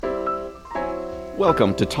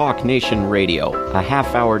Welcome to Talk Nation Radio, a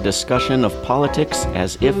half-hour discussion of politics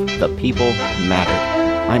as if the people mattered.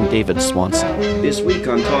 I'm David Swanson. This week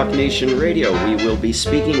on Talk Nation Radio, we will be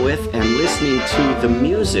speaking with and listening to the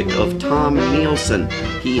music of Tom Nielsen.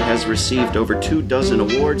 He has received over 24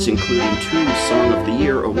 awards, including 2 Song of the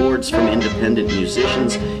Year awards from independent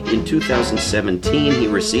musicians. In 2017, he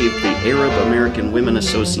received the Arab American Women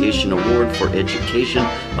Association Award for Education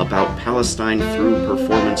about Palestine through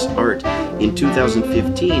performance art. In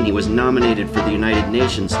 2015, he was nominated for the United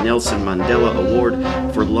Nations Nelson Mandela Award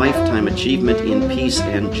for Lifetime Achievement in Peace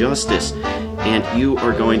and Justice. And you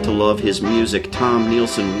are going to love his music. Tom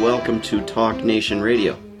Nielsen, welcome to Talk Nation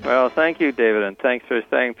Radio. Well, thank you, David, and thanks for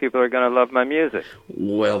saying people are going to love my music.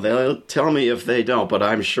 Well, they'll tell me if they don't, but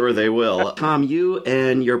I'm sure they will. Tom, you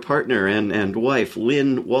and your partner and wife,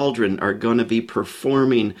 Lynn Waldron, are going to be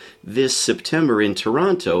performing this September in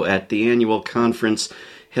Toronto at the annual conference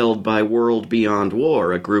held by World Beyond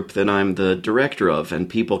War, a group that I'm the director of, and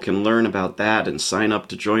people can learn about that and sign up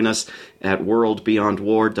to join us at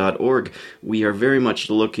worldbeyondwar.org. We are very much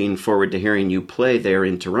looking forward to hearing you play there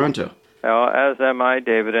in Toronto. Well, as am I,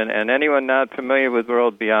 David, and anyone not familiar with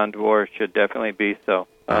World Beyond War should definitely be so.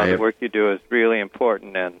 The work you do is really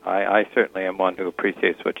important, and I certainly am one who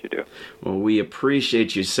appreciates what you do. Well, we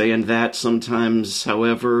appreciate you saying that. Sometimes,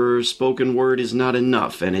 however, spoken word is not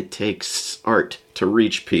enough, and it takes art to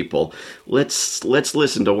reach people. Let's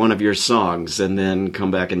listen to one of your songs and then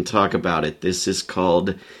come back and talk about it. This is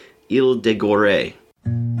called Ile de Gorée.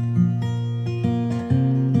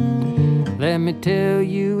 Let me tell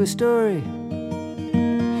you a story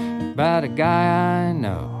about a guy I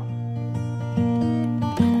know.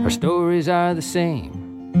 Our stories are the same,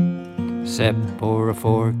 except for a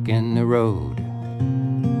fork in the road.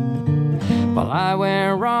 Well, I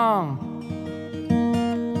went wrong,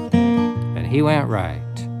 and he went right.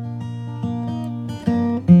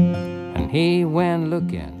 And he went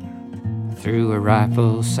looking through a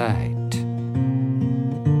rifle sight.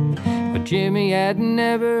 But Jimmy had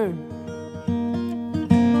never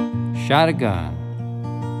shot a gun.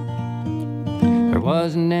 There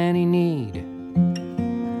wasn't any need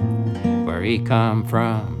where he come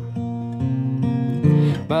from,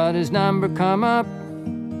 but his number come up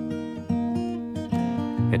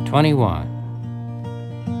at 21,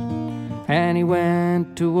 and he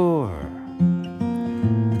went to war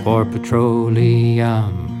for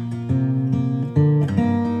petroleum.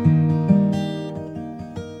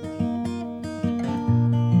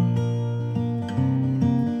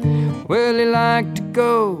 Well, he liked to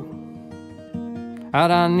go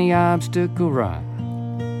out on the obstacle run,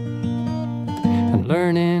 and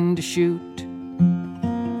learning to shoot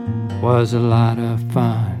was a lot of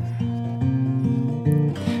fun.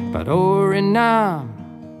 But o'er in Nam,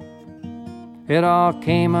 it all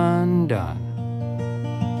came undone,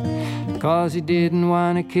 'cause he didn't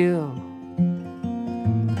want to kill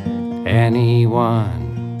anyone.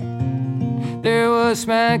 There was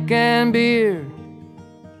smack and beer,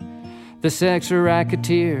 the sex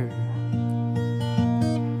racketeer,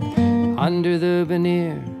 under the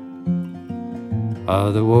veneer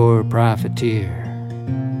of the war profiteer.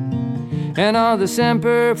 And all the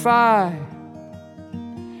Semper Fi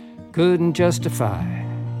couldn't justify.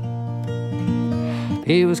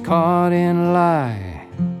 He was caught in a lie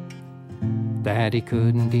that he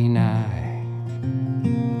couldn't deny.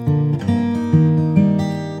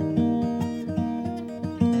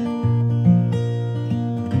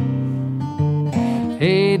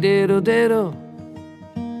 Hey diddle diddle,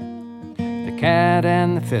 the cat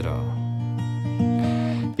and the fiddle.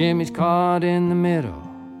 Jimmy's caught in the middle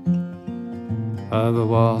of a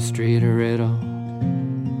Wall Street riddle.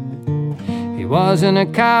 He wasn't a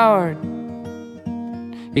coward,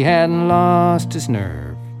 he hadn't lost his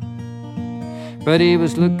nerve, but he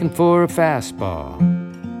was looking for a fastball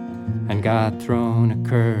and got thrown a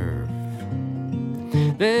curve.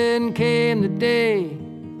 Then came the day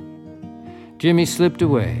Jimmy slipped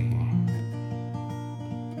away.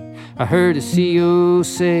 I heard a CO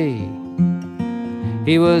say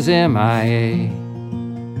he was MIA.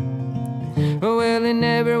 Well, he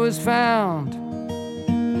never was found,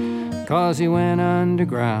 'cause he went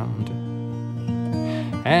underground,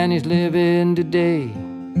 and he's living today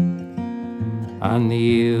on the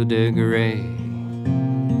Ile de Gorée.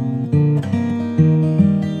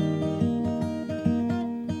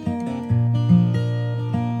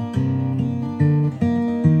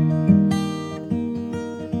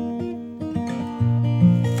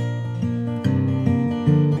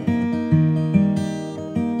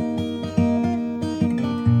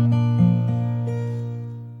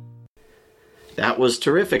 was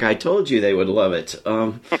terrific. I told you they would love it.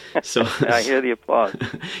 So I hear the applause.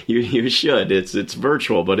 You should. It's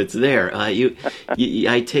virtual, but it's there.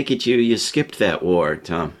 I take it you skipped that war,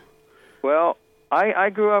 Tom. Well, I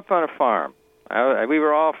grew up on a farm. We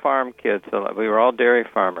were all farm kids. So we were all dairy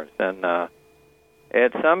farmers, and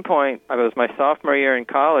at some point, it was my sophomore year in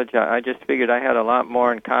college, I just figured I had a lot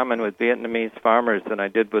more in common with Vietnamese farmers than I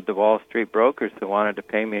did with the Wall Street brokers who wanted to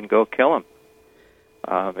pay me and go kill them.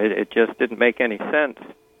 It just didn't make any sense.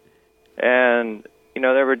 And,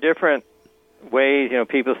 there were different ways.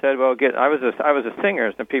 People said, well, I was a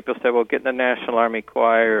singer, and people said, well, get in the National Army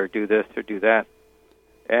Choir or do this or do that.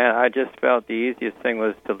 And I just felt the easiest thing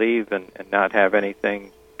was to leave and not have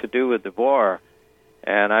anything to do with the war.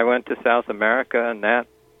 And I went to South America, and that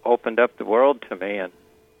opened up the world to me. And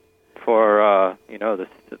for, I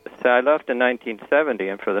left in 1970,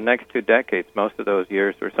 and for the next 2 decades, most of those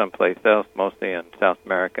years were someplace else, mostly in South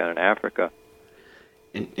America and Africa.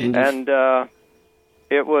 And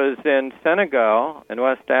it was in Senegal, in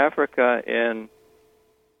West Africa,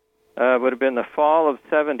 would have been the fall of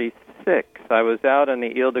 76. I was out on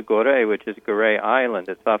the Ile de Gorée, which is Gorée Island.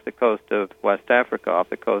 It's off the coast of West Africa, off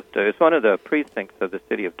the coast. It's one of the precincts of the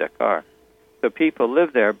city of Dakar. So people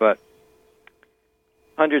live there, but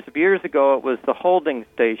hundreds of years ago, it was the holding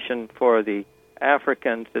station for the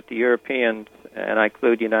Africans that the Europeans, and I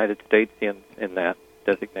include United Statesians in that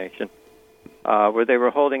designation, where they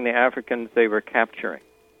were holding the Africans they were capturing.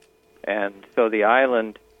 And so the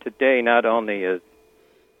island today not only is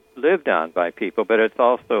lived on by people, but it's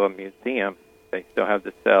also a museum. They still have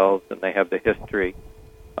the cells, and they have the history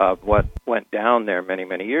of what went down there many,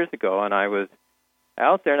 many years ago. And I was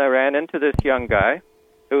out there, and I ran into this young guy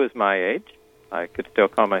who was my age. I could still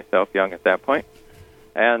call myself young at that point.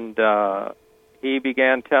 And he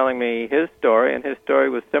began telling me his story, and his story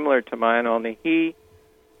was similar to mine, only he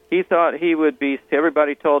thought he would be,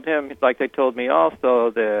 everybody told him, like they told me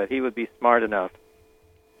also, that he would be smart enough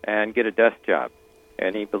and get a desk job.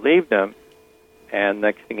 And he believed him, and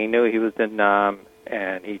next thing he knew, he was in Nam,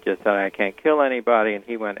 and he just said, I can't kill anybody, and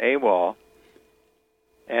he went AWOL.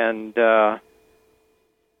 And,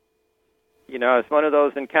 it's one of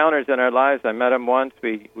those encounters in our lives. I met him once.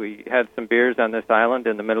 We had some beers on this island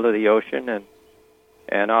in the middle of the ocean,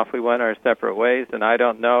 and off we went our separate ways, and I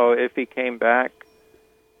don't know if he came back.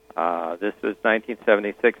 This was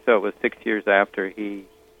 1976, so it was 6 years after he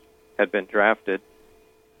had been drafted.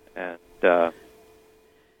 And,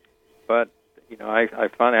 but, I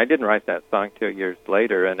finally, I didn't write that song 2 years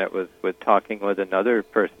later, and it was with talking with another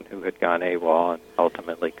person who had gone AWOL and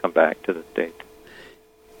ultimately come back to the States.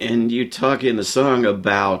 And you talk in the song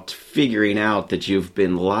about figuring out that you've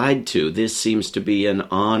been lied to. This seems to be an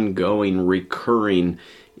ongoing, recurring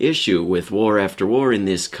issue with war after war in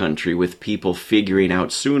this country, with people figuring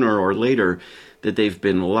out sooner or later that they've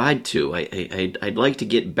been lied to. I'd like to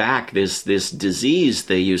get back this disease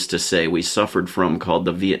they used to say we suffered from called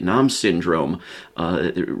the Vietnam Syndrome,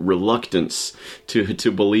 reluctance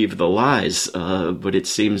to believe the lies. But it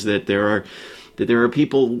seems that there are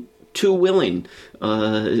people too willing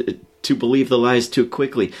to believe the lies too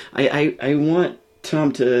quickly. I want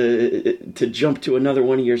Tom to jump to another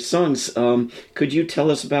one of your songs. Could you tell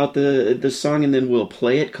us about the song, and then we'll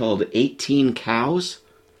play it, called 18 Cows?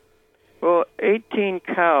 Well, 18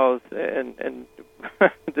 Cows, and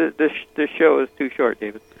the show is too short,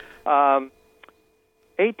 David.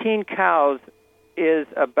 18 Cows is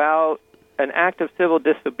about an act of civil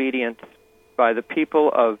disobedience by the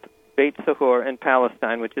people of Beit Sahur in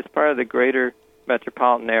Palestine, which is part of the greater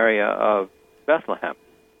metropolitan area of Bethlehem.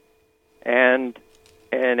 And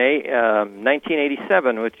in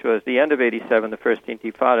 1987, which was the end of 87, the first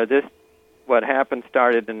Intifada, what happened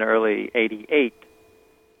started in early 88.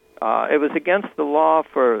 It was against the law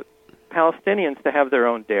for Palestinians to have their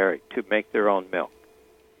own dairy, to make their own milk,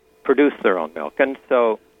 produce their own milk. And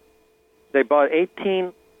so they bought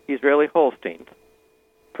 18 Israeli Holsteins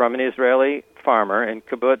from an Israeli farmer in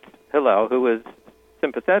Kibbutz Hillel, who was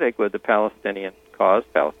sympathetic with the Palestinian cause,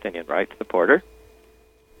 Palestinian rights supporter.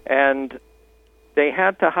 And they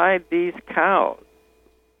had to hide these cows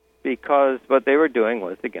because what they were doing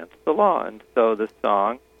was against the law. And so the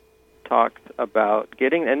song talks about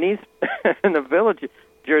getting, and these in the villagers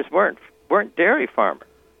weren't dairy farmers.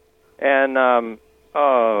 And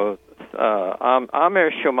Amer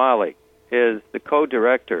Shomali is the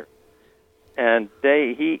co-director, and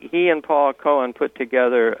he and Paul Cohen put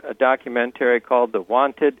together a documentary called The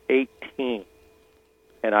Wanted 18,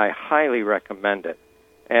 and I highly recommend it.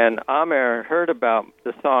 And Amer heard about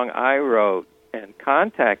the song I wrote and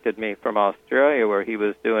contacted me from Australia, where he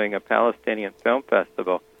was doing a Palestinian film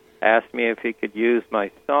festival, asked me if he could use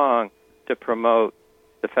my song to to promote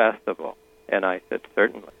the festival? And I said,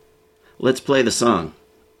 certainly. Let's play the song.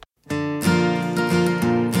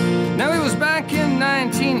 Now, it was back in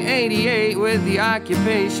 1988 with the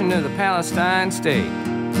occupation of the Palestine state,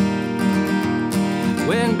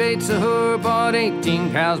 when Beit Sahur bought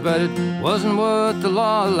 18 cows, but it wasn't what the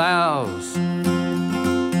law allows.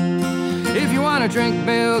 If you want to drink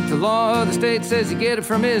milk, the law of the state says you get it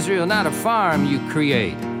from Israel, not a farm you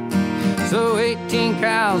create. So 18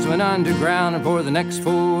 cows went underground, and for the next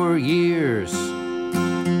 4 years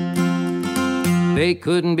they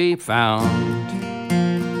couldn't be found.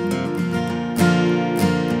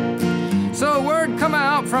 So word come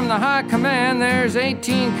out from the high command, there's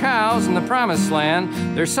 18 cows in the promised land.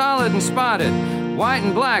 They're solid and spotted, white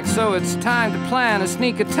and black, so it's time to plan a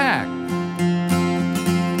sneak attack.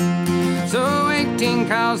 So 18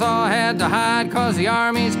 cows all had to hide, 'cause the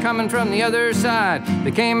army's coming from the other side.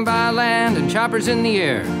 They came by land and choppers in the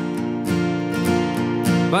air,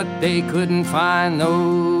 but they couldn't find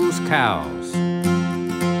those cows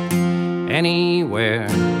anywhere.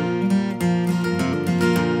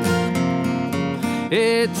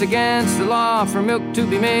 It's against the law for milk to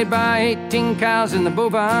be made by 18 cows in the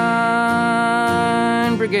bovine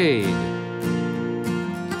brigade.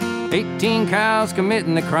 18 cows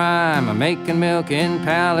committing the crime of making milk in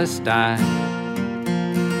Palestine.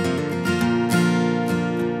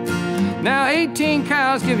 Now 18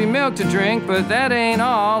 cows give you milk to drink, but that ain't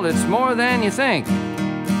all, it's more than you think.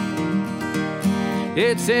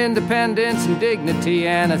 It's independence and dignity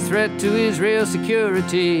and a threat to Israel's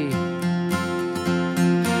security.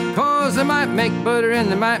 'Cause they might make butter and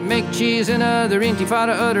they might make cheese and other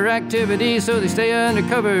intifada, other activities, so they stay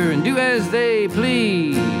undercover and do as they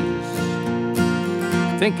please.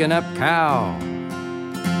 Thinking up cow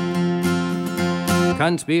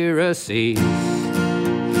conspiracies.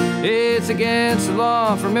 It's against the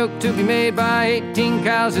law for milk to be made by 18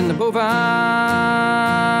 cows in the bovine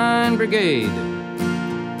brigade.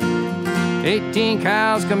 18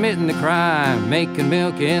 cows committing the crime, making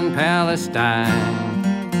milk in Palestine.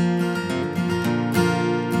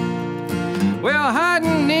 Well,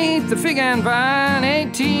 hiding neath the fig and vine,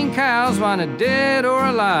 18 cows wanted dead or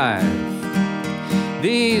alive.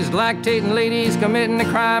 These lactating ladies committing the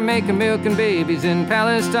crime, making milk and babies in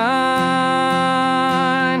Palestine.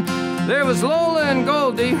 There was Lola and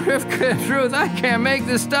Goldie, Rivka and Ruth. I can't make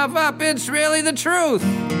this stuff up, it's really the truth.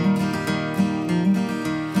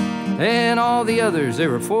 And all the others, there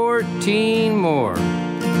were 14 more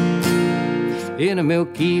in a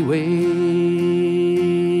Milky Way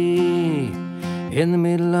in the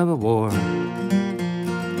middle of a war.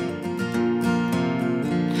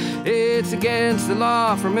 It's against the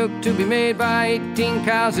law for milk to be made by 18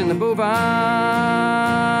 cows in the bovine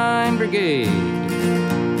brigade.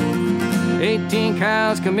 18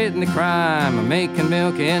 cows committing the crime of making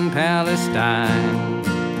milk in Palestine.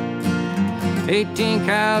 18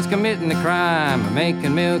 cows committing the crime of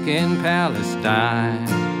making milk in Palestine.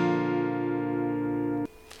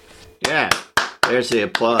 Yeah, there's the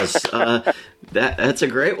applause. That's a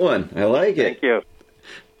great one. I like it. Thank you.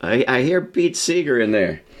 I hear Pete Seeger in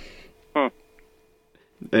there.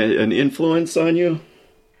 An influence on you?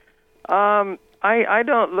 I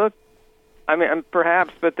don't look. I mean,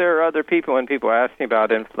 perhaps, but there are other people. When people ask me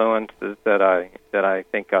about influences that I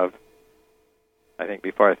think of, I think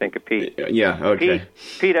before I think of Pete. Yeah. Okay.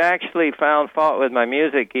 Pete actually found fault with my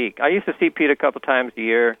music geek. I used to see Pete a couple times a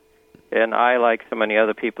year, and I, like so many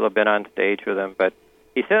other people, have been on stage with him. But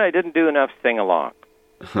he said I didn't do enough sing along.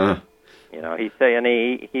 Huh. You know, he said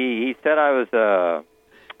I was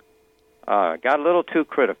got a little too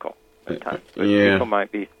critical at times. Yeah. People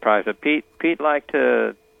might be surprised. But Pete liked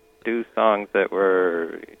to do songs that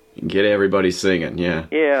were... Get everybody singing, yeah.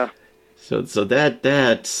 Yeah. So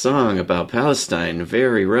that song about Palestine,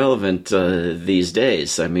 very relevant these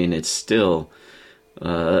days. I mean, it's still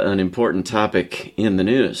an important topic in the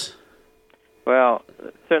news. Well,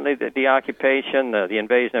 certainly the occupation, the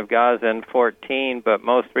invasion of Gaza in 2014, but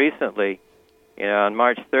most recently, you know, on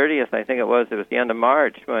March 30th, I think it was the end of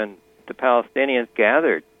March, when the Palestinians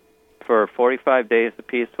gathered for 45 days of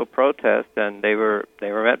peaceful protest, and they were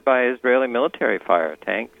met by Israeli military fire,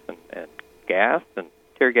 tanks and gas and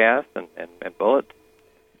tear gas and bullets.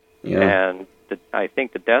 Yeah. And I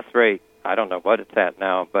think the death rate, I don't know what it's at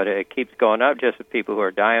now, but it keeps going up just with people who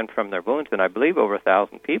are dying from their wounds, and I believe over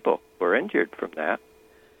 1,000 people were injured from that.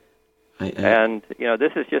 And, you know,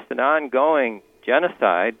 this is just an ongoing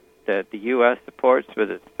genocide that the U.S. supports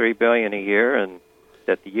with its $3 billion a year, and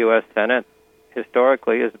that the U.S. Senate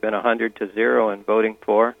historically has been 100-0 in voting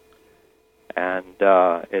for. And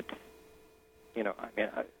it's, you know, I mean...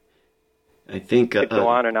 I think could go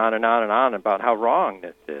on and on and on and on about how wrong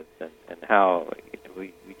this is, and how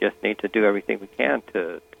we just need to do everything we can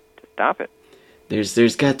to stop it.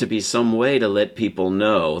 There's got to be some way to let people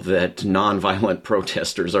know that nonviolent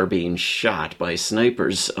protesters are being shot by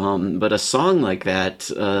snipers. But a song like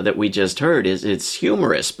that that we just heard it's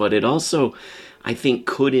humorous, but it also, I think,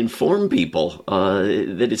 could inform people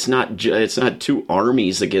that it's not two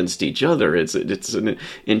armies against each other. It's an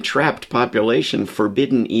entrapped population,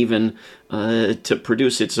 forbidden even to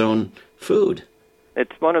produce its own food.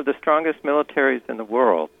 It's one of the strongest militaries in the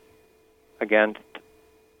world against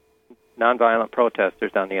nonviolent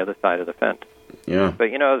protesters on the other side of the fence. Yeah.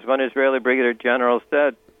 But, as one Israeli brigadier general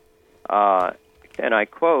said, and I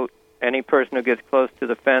quote, "Any person who gets close to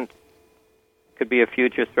the fence could be a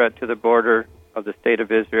future threat to the border of the State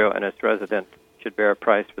of Israel, and its residents should bear a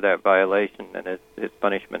price for that violation, and his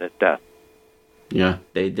punishment is death." Yeah.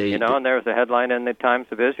 And there's a headline in the Times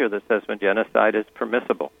of Israel that says when genocide is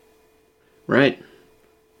permissible. Right.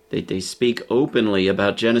 They speak openly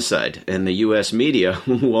about genocide, and the U.S. media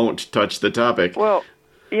won't touch the topic. Well,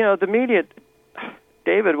 the media,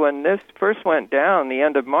 David, when this first went down, the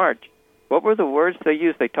end of March, what were the words they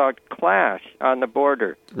used? They talked clash on the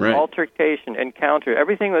border, right. Altercation, encounter.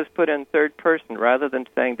 Everything was put in third person rather than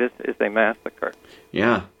saying this is a massacre.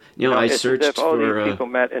 Yeah. I it's searched as if, for... these people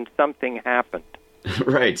met and something happened.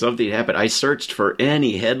 Right, something happened. I searched for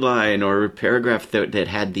any headline or paragraph that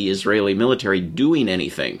had the Israeli military doing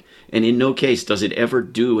anything, and in no case does it ever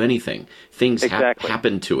do anything. Things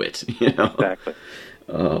happen to it. Exactly.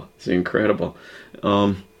 Oh, it's incredible.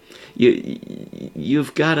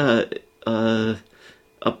 You've got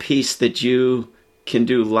a piece that you can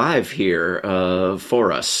do live here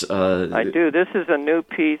for us. I do. This is a new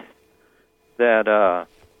piece that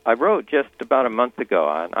I wrote just about a month ago.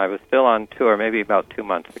 I was still on tour, maybe about 2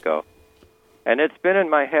 months ago. And it's been in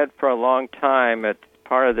my head for a long time. It's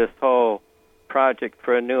part of this whole project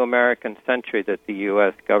for a new American century that the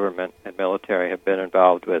U.S. government and military have been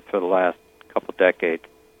involved with for the last couple decades.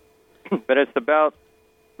 But it's about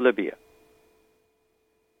Libya.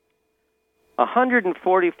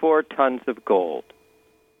 144 tons of gold.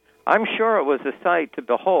 I'm sure it was a sight to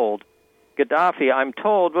behold. Gaddafi, I'm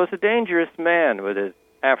told, was a dangerous man with his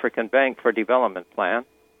African Bank for Development plan.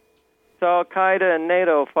 So Al-Qaeda and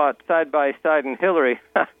NATO fought side by side, and Hillary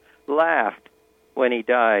laughed when he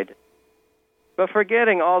died. But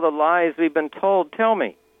forgetting all the lies we've been told, tell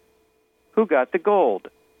me, who got the gold?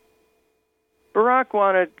 Barack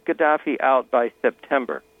wanted Gaddafi out by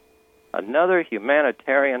September. Another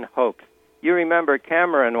humanitarian hoax. You remember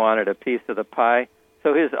Cameron wanted a piece of the pie,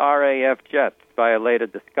 so his RAF jets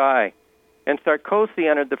violated the sky. And Sarkozy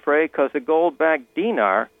entered the fray because a gold-backed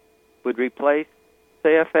dinar would replace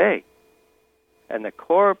CFA. And the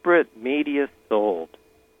corporate media sold.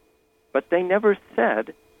 But they never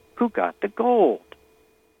said who got the gold.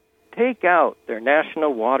 Take out their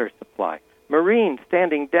national water supply. Marines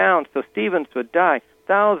standing down so Stevens would die.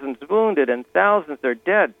 Thousands wounded and thousands are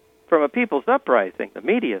dead from a people's uprising, the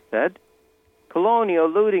media said. Colonial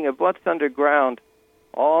looting of what's underground.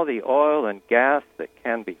 All the oil and gas that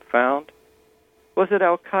can be found. Was it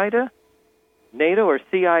Al-Qaeda, NATO, or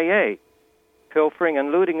CIA? Pilfering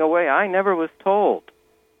and looting away, I never was told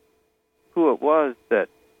who it was that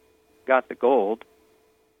got the gold.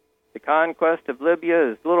 The conquest of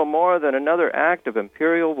Libya is little more than another act of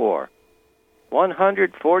imperial war.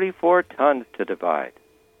 144 tons to divide.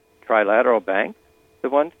 Trilateral banks, the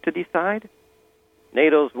ones to decide?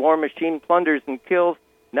 NATO's war machine plunders and kills.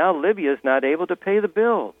 Now Libya's not able to pay the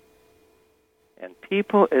bills. And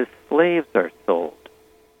people as slaves are sold.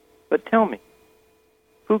 But tell me,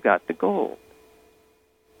 who got the gold?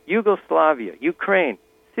 Yugoslavia, Ukraine,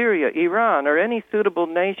 Syria, Iran, or any suitable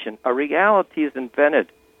nation, a reality is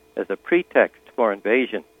invented as a pretext for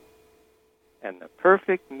invasion. And the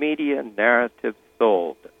perfect media narrative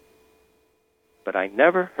sold. But I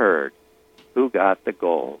never heard who got the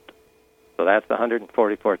gold. So that's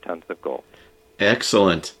 144 tons of gold.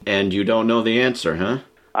 Excellent. And you don't know the answer, huh?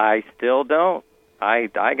 I still don't.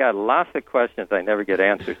 I got lots of questions I never get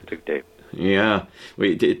answers to, Dave. Yeah.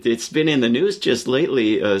 It's been in the news just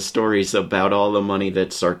lately, stories about all the money that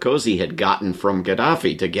Sarkozy had gotten from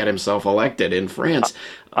Gaddafi to get himself elected in France.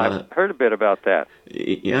 I've heard a bit about that.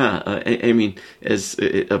 Yeah. I mean, as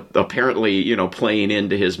apparently, playing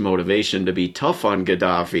into his motivation to be tough on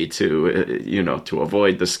Gaddafi to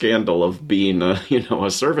avoid the scandal of being,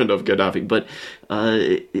 a servant of Gaddafi. But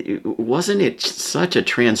wasn't it such a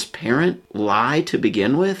transparent lie to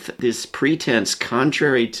begin with? This pretense,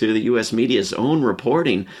 contrary to the U.S. media's own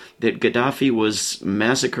reporting, that Gaddafi was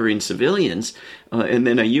massacring civilians. and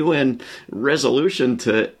then a UN resolution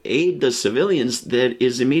to aid the civilians that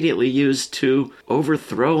is immediately used to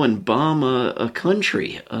overthrow and bomb a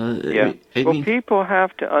country. Yeah. Well, people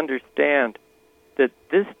have to understand that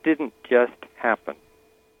this didn't just happen.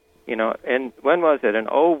 You know, and when was it? In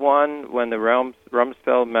 2001, when the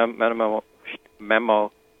Rumsfeld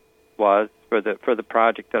memo was for the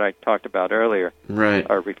project that I talked about earlier, right,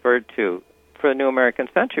 or referred to, for the New American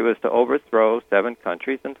Century, was to overthrow 7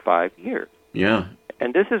 countries in 5 years. Yeah.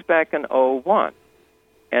 And this is back in 2001.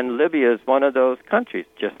 And Libya is one of those countries,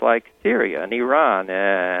 just like Syria and Iran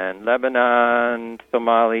and Lebanon,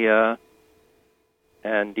 Somalia,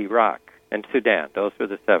 and Iraq and Sudan. Those were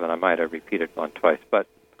the 7. I might have repeated one twice. But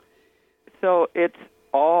so it's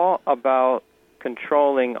all about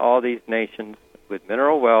controlling all these nations with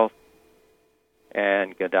mineral wealth.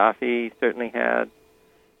 And Gaddafi certainly had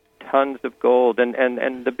tons of gold.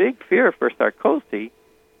 And the big fear for Sarkozy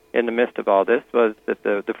in the midst of all this was that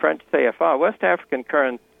the French CFA, West African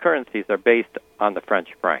currencies are based on the French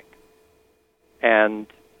franc. And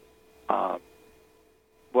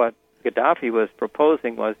what Gaddafi was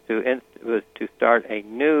proposing was to start a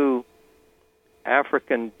new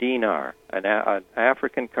African dinar, an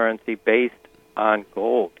African currency based on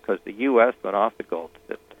gold, because the U.S. went off the gold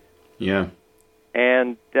system. Yeah.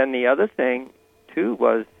 And then the other thing, too,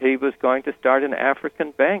 was he was going to start an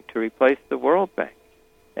African bank to replace the World Bank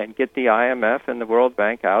and get the IMF and the World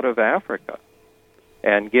Bank out of Africa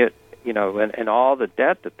and get, you know, and all the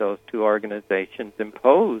debt that those two organizations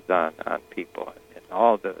impose on people and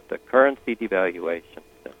all the currency devaluations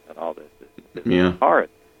and all this is hard.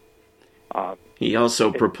 He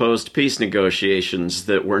also proposed peace negotiations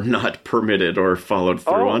that were not permitted or followed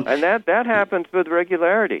through on. And that happens with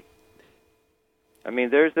regularity. I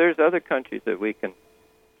mean, there's other countries that we can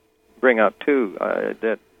bring up too,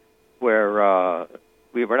 that where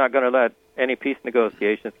we were not going to let any peace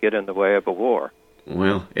negotiations get in the way of a war.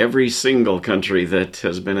 Well, every single country that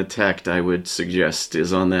has been attacked, I would suggest,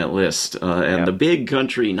 is on that list. And the big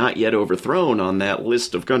country not yet overthrown on that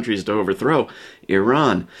list of countries to overthrow,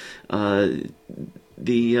 Iran.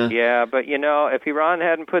 Yeah, but you know, if Iran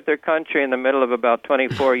hadn't put their country in the middle of about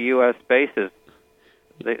 24 U.S. bases,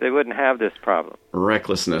 they wouldn't have this problem.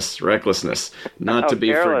 Recklessness, not to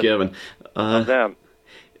be forgiven. Them.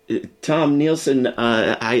 Tom Nielsen,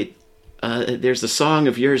 there's a song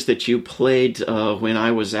of yours that you played when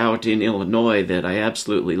I was out in Illinois that I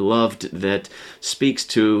absolutely loved, that speaks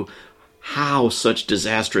to how such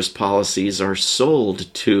disastrous policies are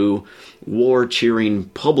sold to war-cheering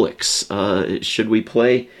publics. Should we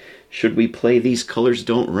play These Colors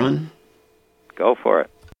Don't Run? Go for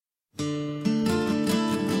it.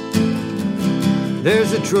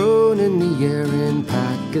 There's a drone in the air in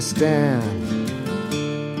Pakistan.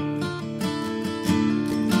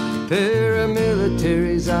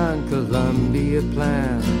 Paramilitaries on Columbia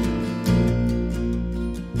Plan.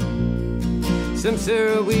 Some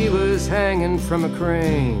Sarawee was hanging from a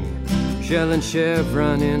crane, shelling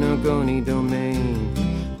Chevron in Oconee Domain.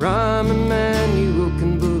 Rahm Emanuel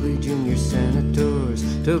can bully junior senators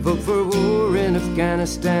to vote for war in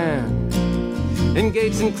Afghanistan. And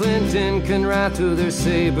Gates and Clinton can rattle their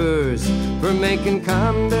sabers for making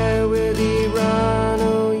combat with Iran.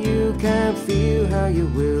 Oh, you can feel how you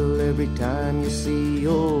will every time you see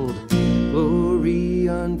old glory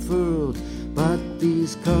unfurled. But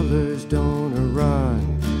these colors don't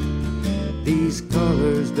run. These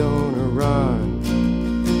colors don't run.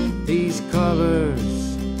 These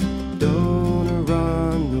colors don't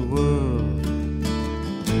run the world.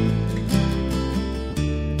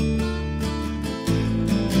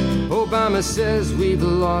 Obama says we've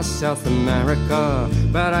lost South America,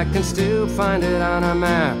 but I can still find it on a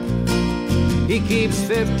map. He keeps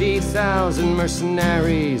 50,000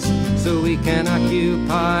 mercenaries so we can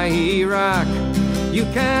occupy Iraq. You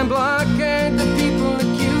can blockade the people of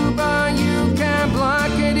Cuba. You can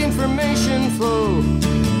blockade information flow.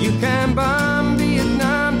 You can bomb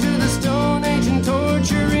Vietnam to the Stone Age and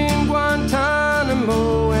torture in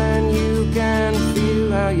Guantanamo. And you can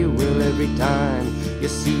feel how you will every time you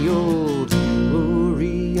see old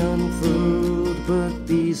glory unfurled. But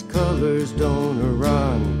these colors don't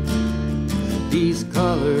run. These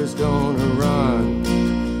colors don't run.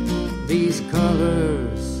 These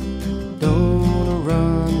colors don't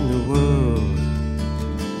run the world.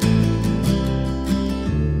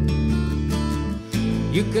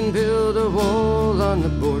 You can build a wall on the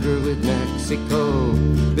border with Mexico,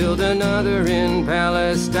 build another in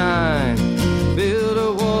Palestine, build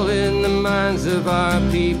a wall in the minds of our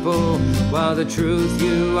people, while the truth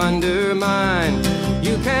you undermine.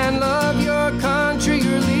 You can love your country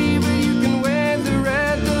or leave it. You can wave the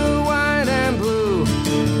red, the white, and blue.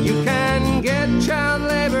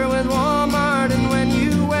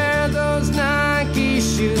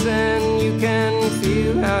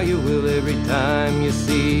 you will every time you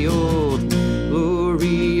see old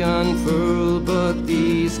glory unfurl. But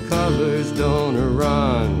these colors don't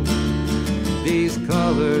run. These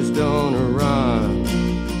colors don't run.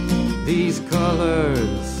 These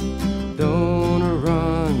colors don't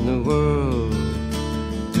run the world.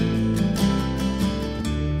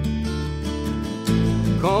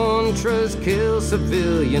 Contras kill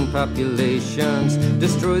civilian populations,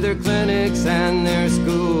 destroy their clinics and their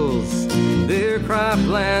schools, their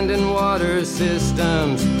cropland and water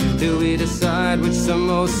systems, till we decide which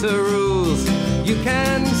Somoza rules. You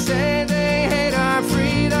can say they hate our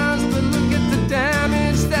freedoms, but look at the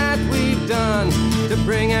damage that we've done to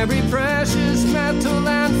bring every precious metal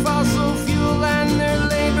and fossil fuel and their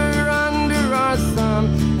labor under our thumb.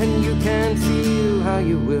 And you can feel how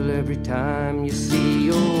you will every time you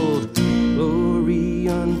see old glory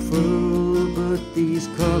unfurl. But these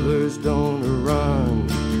colors don't run.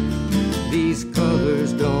 These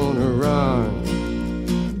colors don't run.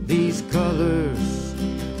 These colors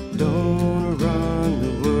don't run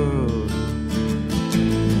the world.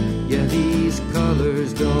 Yeah, these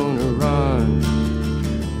colors don't run.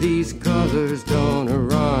 These colors don't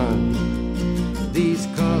run. These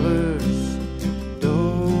colors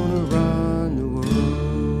don't run the world.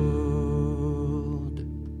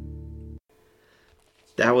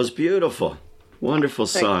 That was beautiful. Wonderful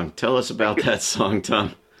song. Tell us about that song,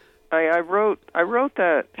 Tom. I wrote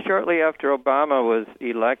that shortly after Obama was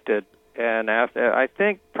elected, and after, I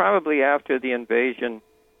think probably after the invasion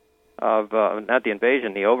of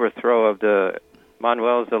the overthrow of the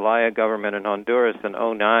Manuel Zelaya government in Honduras in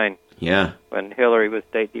 2009. Yeah. When Hillary was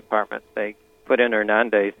State Department, they put in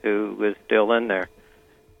Hernandez, who was still in there.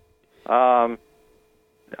 I'm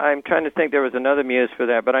trying to think, there was another muse for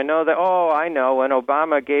that, but I know when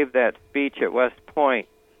Obama gave that speech at West Point,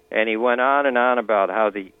 and he went on and on about how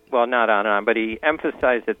not on and on, but he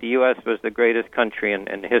emphasized that the U.S. was the greatest country in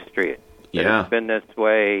history. Yeah. It's been this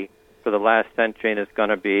way for the last century, and it's going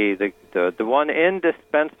to be the one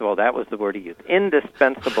indispensable, that was the word he used,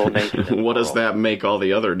 indispensable nation. What does that make all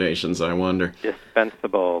the other nations, I wonder?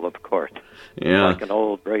 Dispensable, of course. Yeah. Like an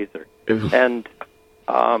old razor. And,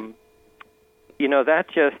 that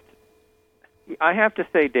just, I have to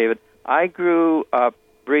say, David, I grew up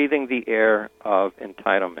breathing the air of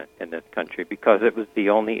entitlement in this country because it was the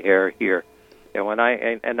only air here. And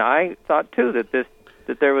I thought too that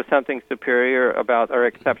there was something superior about or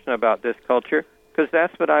exceptional about this culture, because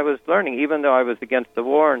that's what I was learning. Even though I was against the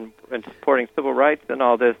war and supporting civil rights and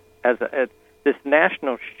all this, as this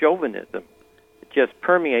national chauvinism just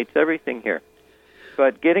permeates everything here.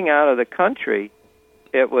 But getting out of the country,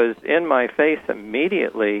 it was in my face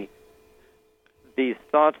immediately. These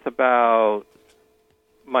thoughts about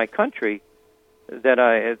my country,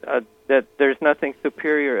 that there's nothing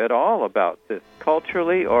superior at all about this,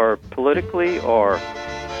 culturally or politically or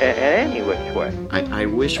in any which way. I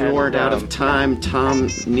wish we weren't out of time. Tom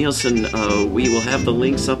Nielsen, we will have the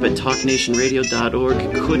links up at talknationradio.org.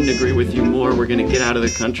 Couldn't agree with you more. We're going to get out of the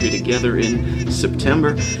country together in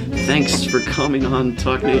September. Thanks for coming on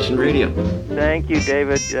Talk Nation Radio. Thank you,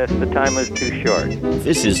 David. The time was too short.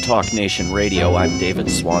 This is Talk Nation Radio. I'm David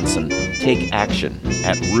Swanson. Take action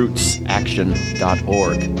at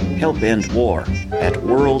rootsaction.org. Help end war at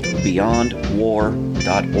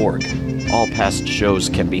worldbeyondwar.org. All past shows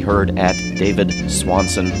can be heard at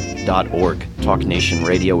davidswanson.org. Talk Nation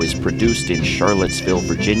Radio is produced in Charlottesville,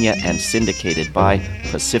 Virginia, and syndicated by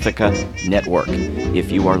Pacifica Network.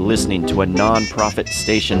 If you are listening to a non-profit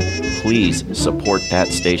station, please support that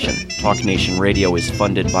station. Talk Nation Radio is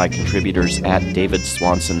funded by contributors at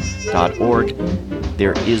davidswanson.org.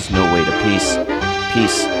 There is no way to peace.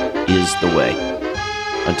 Peace is the way.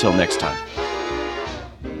 Until next time.